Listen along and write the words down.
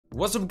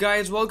What's up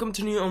guys, welcome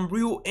to new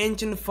Unreal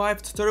Engine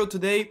 5 tutorial.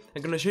 Today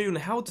I'm gonna show you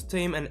how to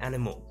tame an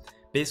animal.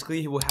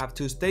 Basically he will have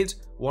two states,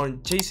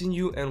 one chasing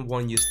you and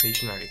one you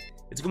stationary.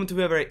 It's going to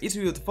be a very easy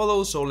video to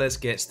follow, so let's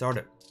get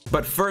started.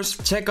 But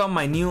first, check out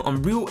my new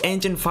Unreal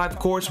Engine 5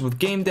 course with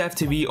Game Dev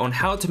TV on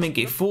how to make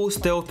a full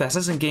stealth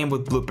assassin game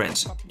with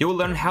blueprints. You will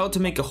learn how to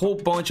make a whole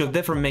bunch of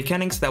different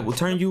mechanics that will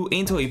turn you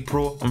into a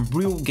pro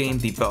Unreal game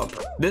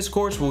developer. This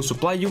course will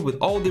supply you with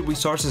all the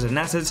resources and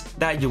assets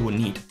that you will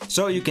need.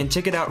 So you can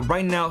check it out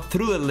right now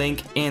through the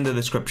link in the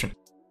description.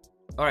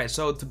 Alright,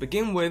 so to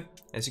begin with,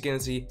 as you can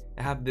see,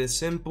 I have this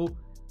simple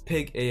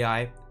pig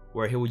AI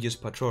where he will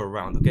just patrol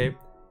around, okay?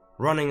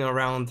 Running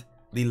around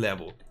the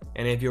level.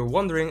 And if you're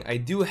wondering, I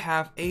do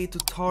have a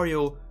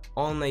tutorial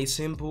on a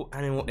simple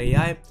animal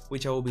AI,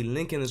 which I will be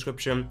linking in the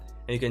description,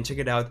 and you can check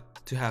it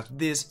out to have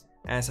this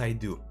as I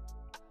do.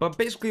 But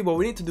basically what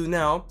we need to do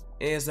now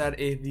is that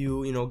if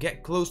you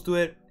get close to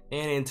it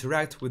and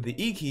interact with the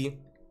E key,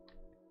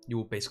 you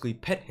will basically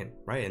pet him,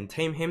 right, and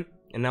tame him,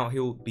 and now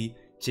he'll be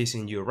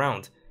chasing you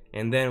around.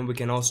 And then we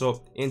can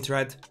also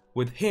interact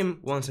with him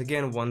once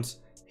again once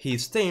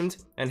he's tamed,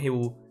 and he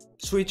will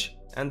switch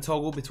and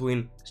toggle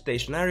between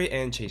stationary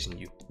and chasing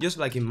you, just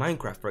like in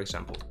Minecraft, for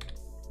example.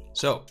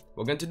 So what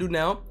we're going to do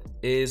now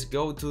is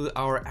go to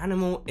our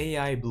animal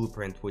AI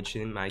blueprint, which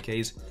in my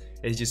case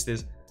is just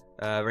this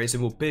very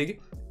simple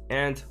pig,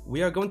 and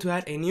we are going to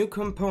add a new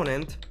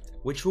component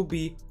which will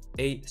be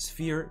a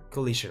sphere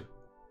collision.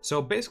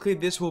 So basically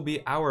this will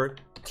be our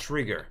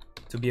trigger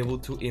to be able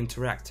to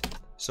interact.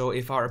 So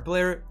if our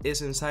player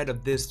is inside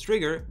of this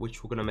trigger,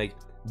 which we're gonna make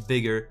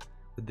bigger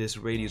with this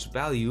radius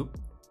value,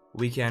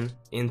 we can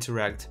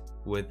interact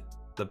with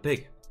the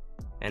pig.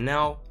 And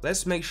now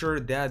let's make sure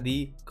that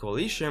the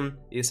collision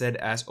is set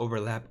as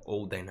overlap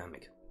all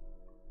dynamic.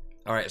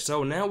 Alright,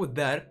 so now with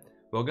that,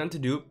 what we're going to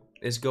do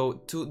is go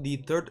to the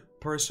third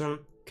person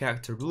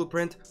character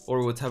blueprint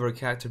or whatever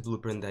character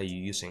blueprint that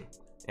you're using.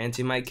 And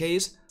in my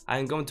case,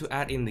 I'm going to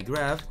add in the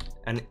graph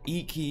an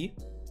E key.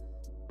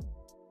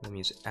 Let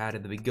me just add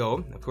it, there we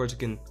go. Of course you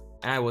can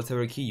add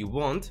whatever key you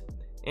want.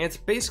 And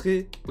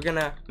basically we're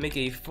gonna make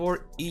a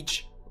for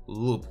each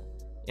loop,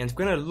 and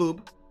we're gonna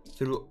loop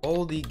through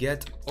all the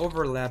get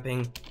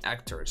overlapping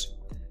actors.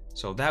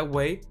 So that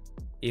way,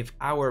 if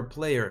our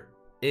player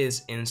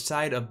is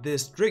inside of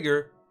this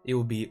trigger, it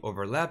will be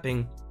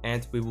overlapping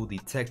and we will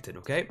detect it,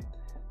 okay?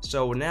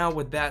 So now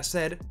with that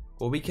said,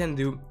 what we can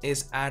do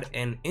is add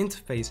an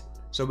interface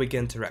so we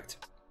can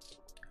interact.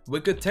 We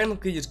could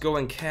technically just go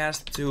and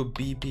cast to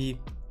BP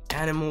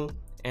animal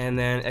and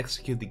then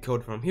execute the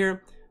code from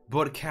here,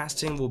 but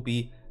casting will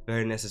be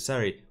very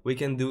necessary. We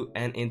can do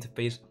an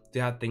interface to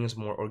have things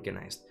more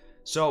organized.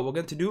 So what we're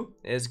going to do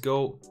is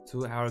go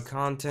to our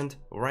content,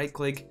 right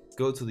click,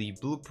 go to the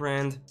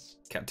blueprint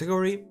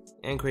category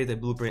and create a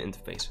blueprint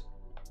interface.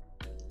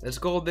 Let's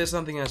call this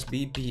something as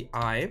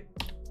BPI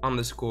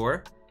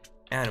underscore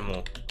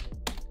animal,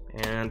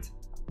 and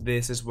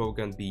this is what we're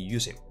going to be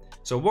using.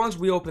 So once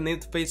we open the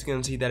interface, you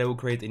can see that it will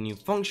create a new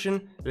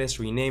function. Let's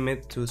rename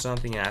it to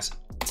something as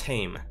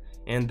Tame,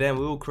 and then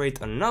we will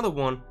create another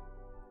one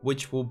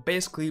which will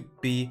basically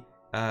be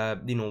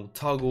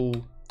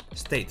toggle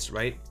states,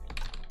 right?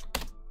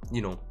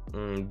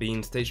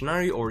 Being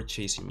stationary or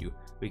chasing you.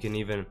 We can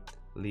even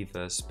leave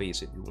a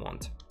space if you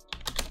want.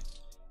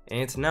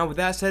 And now with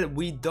that said,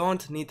 we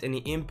don't need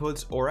any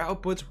inputs or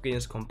outputs. We can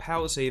just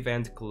compile, save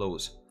and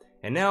close.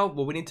 And now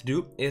what we need to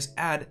do is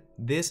add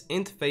this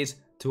interface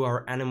to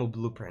our animal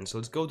blueprint. So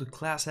let's go to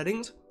class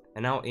settings,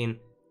 and now in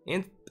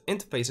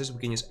interfaces we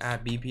can just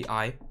add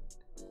BPI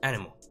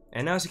animal.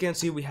 And now as you can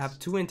see, we have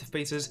two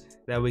interfaces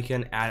that we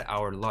can add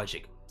our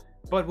logic.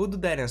 But we'll do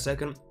that in a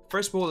second.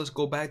 First of all, let's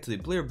go back to the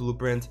player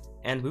blueprint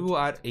and we will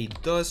add a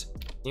does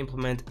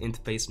implement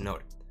interface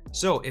node.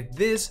 So if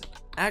this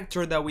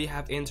actor that we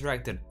have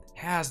interacted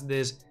has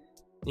this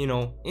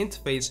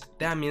interface,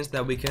 that means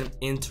that we can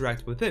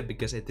interact with it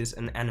because it is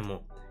an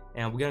animal.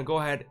 And we're gonna go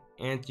ahead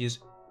and just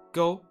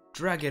go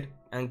drag it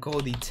and call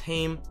the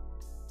tame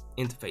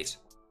interface.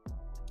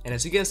 And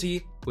as you can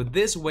see, with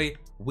this way,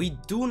 we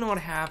do not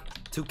have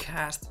to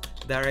cast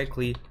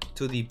directly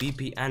to the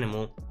BP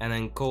animal and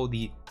then call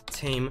the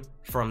tame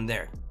from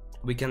there.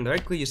 We can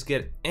directly just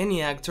get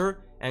any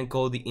actor and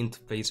call the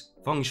interface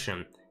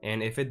function.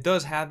 And if it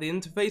does have the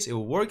interface, it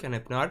will work, and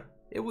if not,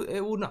 it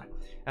will not.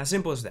 As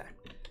simple as that.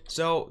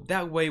 So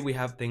that way we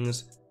have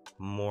things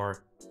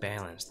more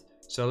balanced.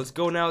 So let's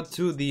go now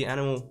to the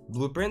animal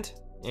blueprint,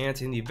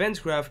 and in the events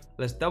graph,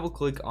 let's double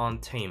click on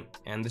Tame,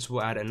 and this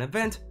will add an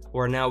event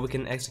where now we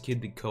can execute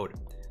the code.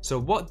 So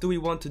what do we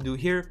want to do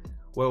here?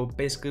 Well,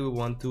 basically we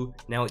want to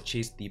now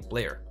chase the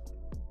player.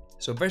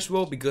 So first of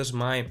all, because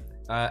my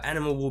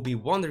animal will be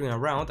wandering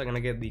around, I'm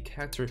gonna get the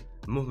character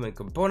movement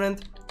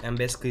component and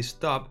basically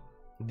stop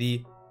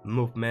the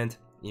movement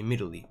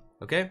immediately,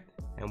 okay?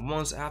 And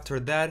once after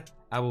that,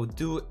 I will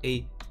do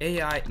a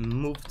AI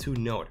move to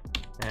node,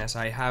 as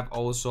I have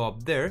also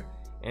up there.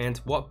 And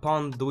what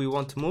pawn do we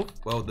want to move?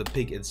 Well, the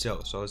pig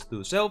itself. So let's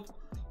do self,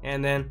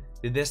 and then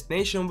the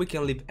destination we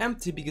can leave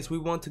empty because we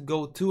want to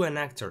go to an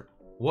actor.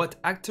 What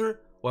actor?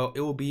 Well,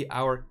 it will be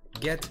our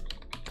get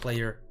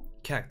player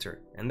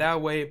character, and that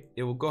way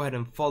it will go ahead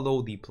and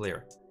follow the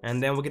player.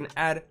 And then we can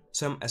add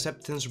some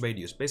acceptance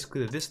radius,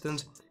 basically the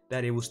distance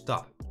that it will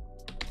stop,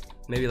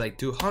 maybe like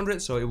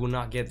 200, so it will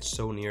not get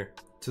so near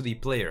to the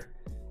player.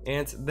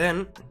 And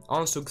then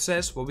on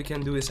success, what we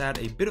can do is add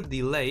a bit of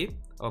delay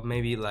of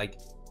maybe like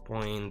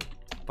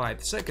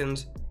 0.5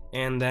 seconds,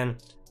 and then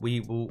we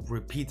will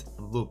repeat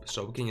the loop.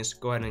 So we can just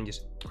go ahead and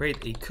just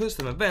create a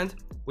custom event,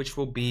 which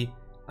will be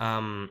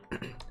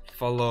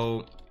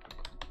follow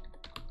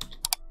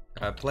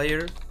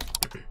player,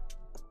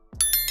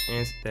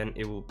 and then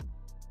it will,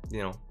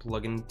 you know,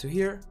 plug into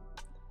here,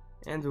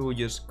 and we will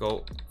just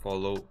go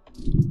follow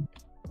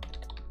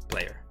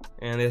player,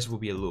 and this will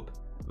be a loop.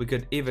 We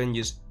could even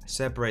just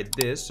separate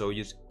this, so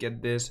just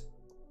get this,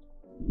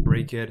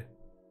 break it,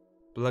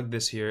 plug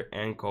this here,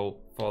 and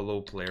call follow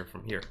player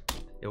from here.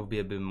 It will be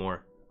a bit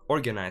more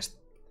organized.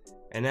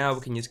 And now we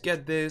can just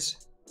get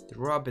this,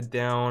 drop it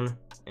down,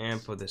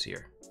 and put this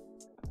here.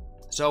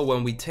 So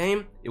when we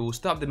tame, it will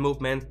stop the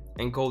movement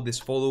and call this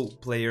follow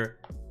player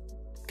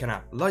kind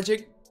of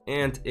logic,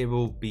 and it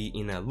will be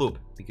in a loop,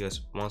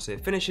 because once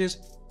it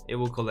finishes, it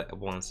will call it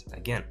once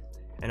again.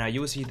 And now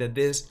you will see that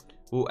this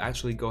will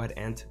actually go ahead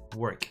and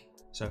work.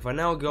 So if I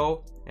now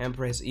go and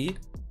press E,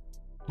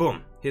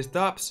 boom, he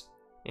stops,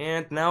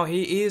 and now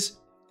he is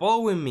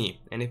following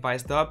me. And if I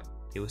stop,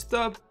 he will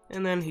stop,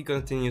 and then he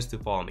continues to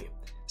follow me.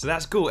 So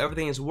that's cool,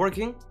 everything is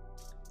working.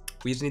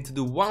 We just need to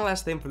do one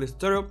last thing for this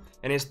tutorial,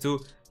 and it's to,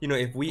 you know,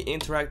 if we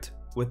interact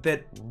with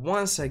it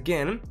once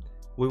again,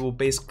 we will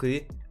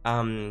basically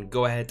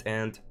go ahead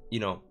and, you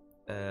know,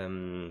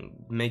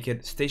 make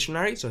it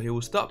stationary, so he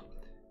will stop.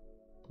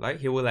 Right?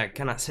 He will like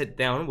kind of sit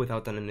down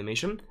without an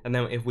animation, and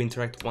then if we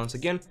interact once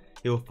again,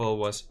 he will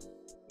follow us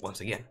once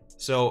again.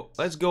 So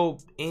let's go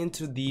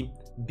into the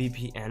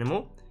BP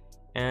animal,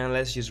 and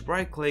let's just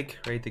right click,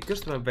 create the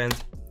custom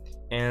event,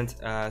 and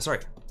sorry,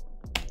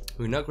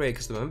 we're not create a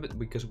custom event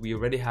because we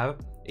already have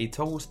a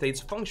toggle states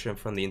function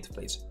from the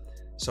interface.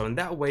 So in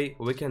that way,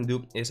 what we can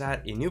do is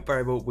add a new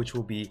variable which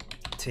will be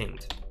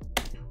tamed.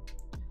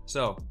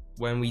 So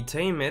when we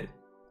tame it,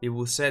 it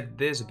will set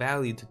this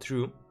value to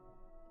true.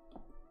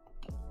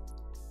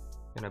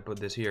 And I put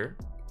this here,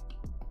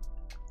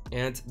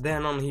 and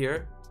then on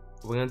here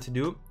what we're going to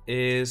do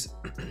is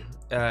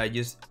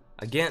just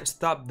again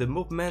stop the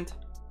movement,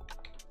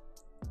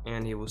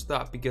 and he will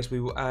stop, because we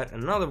will add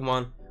another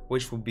one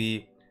which will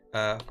be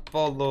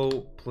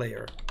follow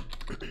player,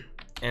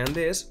 and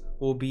this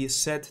will be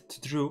set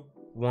to true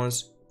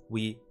once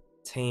we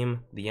tame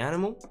the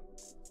animal.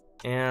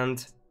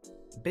 And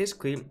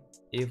basically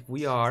if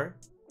we are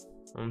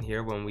on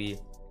here, when we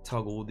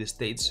toggle the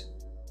states,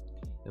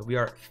 if we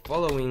are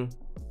following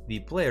the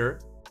player,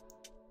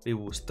 we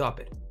will stop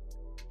it.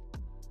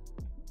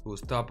 We will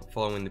stop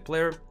following the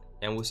player,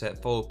 and we'll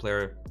set follow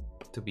player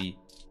to be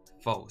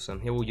false,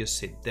 and he will just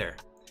sit there.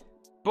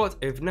 But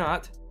if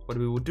not, what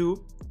we will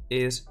do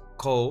is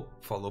call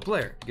follow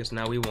player, because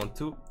now we want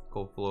to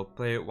call follow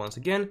player once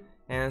again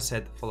and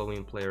set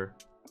following player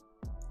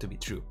to be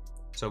true.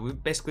 So we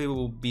basically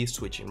will be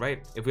switching,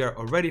 right? If we are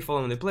already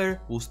following the player,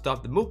 we'll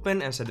stop the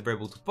movement and set the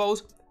variable to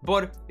false.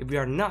 But if we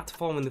are not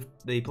following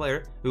the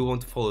player, we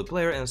want to follow the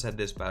player and set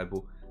this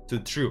variable to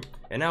true.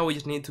 And now we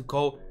just need to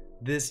call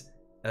this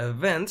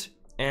event,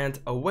 and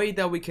a way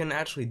that we can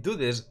actually do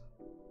this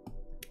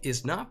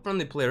is not from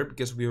the player,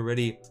 because we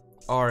already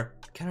are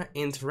kind of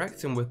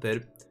interacting with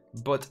it,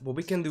 but what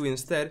we can do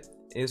instead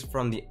is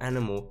from the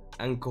animal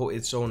and call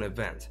its own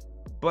event.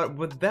 But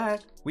with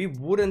that, we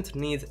wouldn't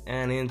need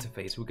an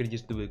interface, we could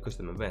just do a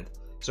custom event.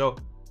 So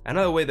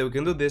another way that we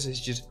can do this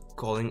is just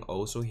calling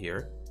also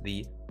here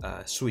the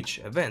switch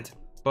event.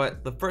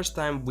 But the first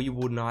time we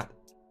would not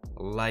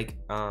like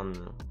to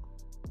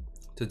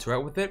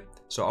interact with it,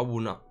 so I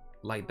would not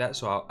like that.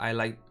 So I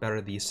like better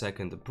the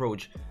second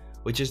approach,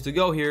 which is to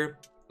go here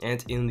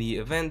and in the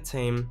event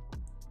tame,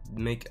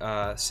 make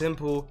a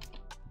simple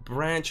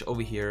branch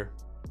over here,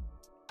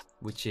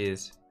 which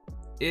is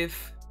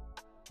if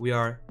we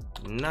are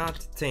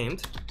not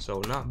tamed,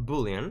 so not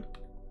boolean,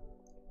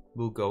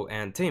 we'll go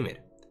and tame it.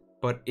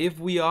 But if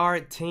we are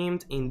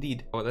tamed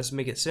indeed, well, let's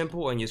make it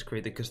simple and just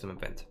create a custom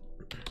event.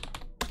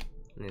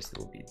 And this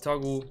will be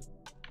toggle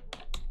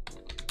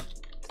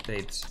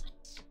states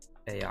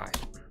AI.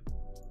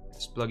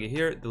 Let's plug it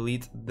here,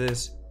 delete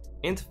this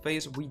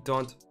interface, we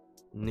don't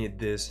need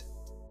this,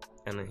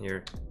 and then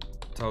here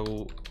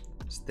toggle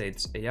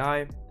states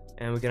AI,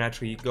 and we can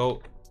actually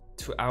go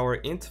to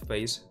our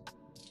interface,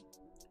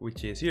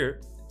 which is here,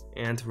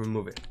 and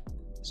remove it.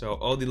 So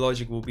all the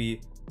logic will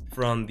be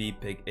from the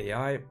pig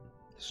AI.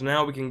 So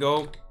now we can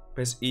go,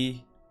 press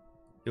E,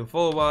 he'll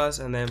follow us,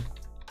 and then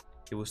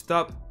he will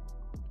stop.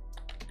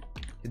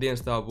 He didn't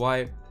stop.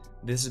 Why?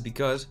 This is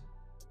because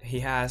he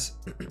has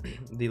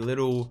the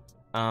little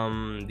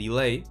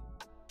delay,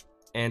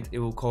 and it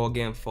will call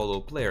again follow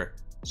player.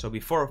 So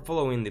before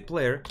following the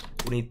player,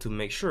 we need to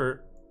make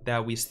sure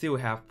that we still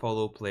have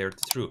follow player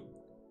to true.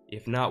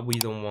 If not, we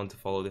don't want to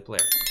follow the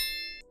player,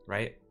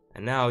 right?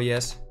 And now,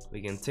 yes,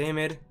 we can tame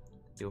it,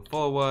 he will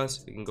follow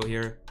us. We can go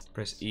here,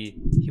 press E,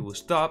 he will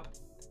stop,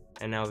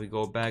 and now we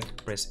go back,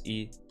 press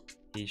E,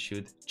 he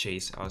should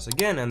chase us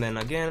again, and then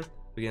again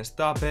we can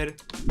stop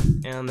it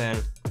and then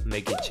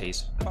make it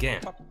chase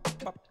again.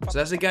 So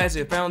that's it guys, if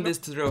you found this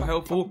tutorial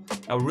helpful,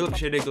 I would really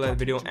appreciate it if you like the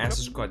video and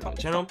subscribe to my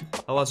channel. I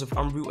have lots of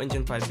Unreal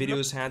Engine 5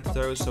 videos and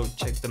tutorials, so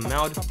check them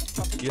out.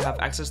 You have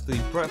access to the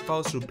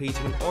profiles through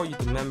Patreon or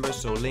YouTube members,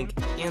 so link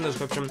in the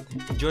description.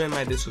 Join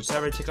my Discord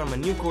server, check out my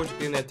new course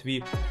Clean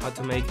TV, how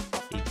to make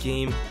a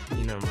game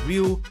in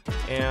Unreal,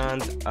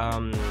 and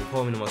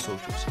follow me on my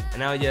socials. And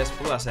now yes,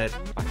 with that said,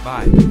 bye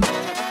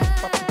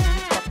bye.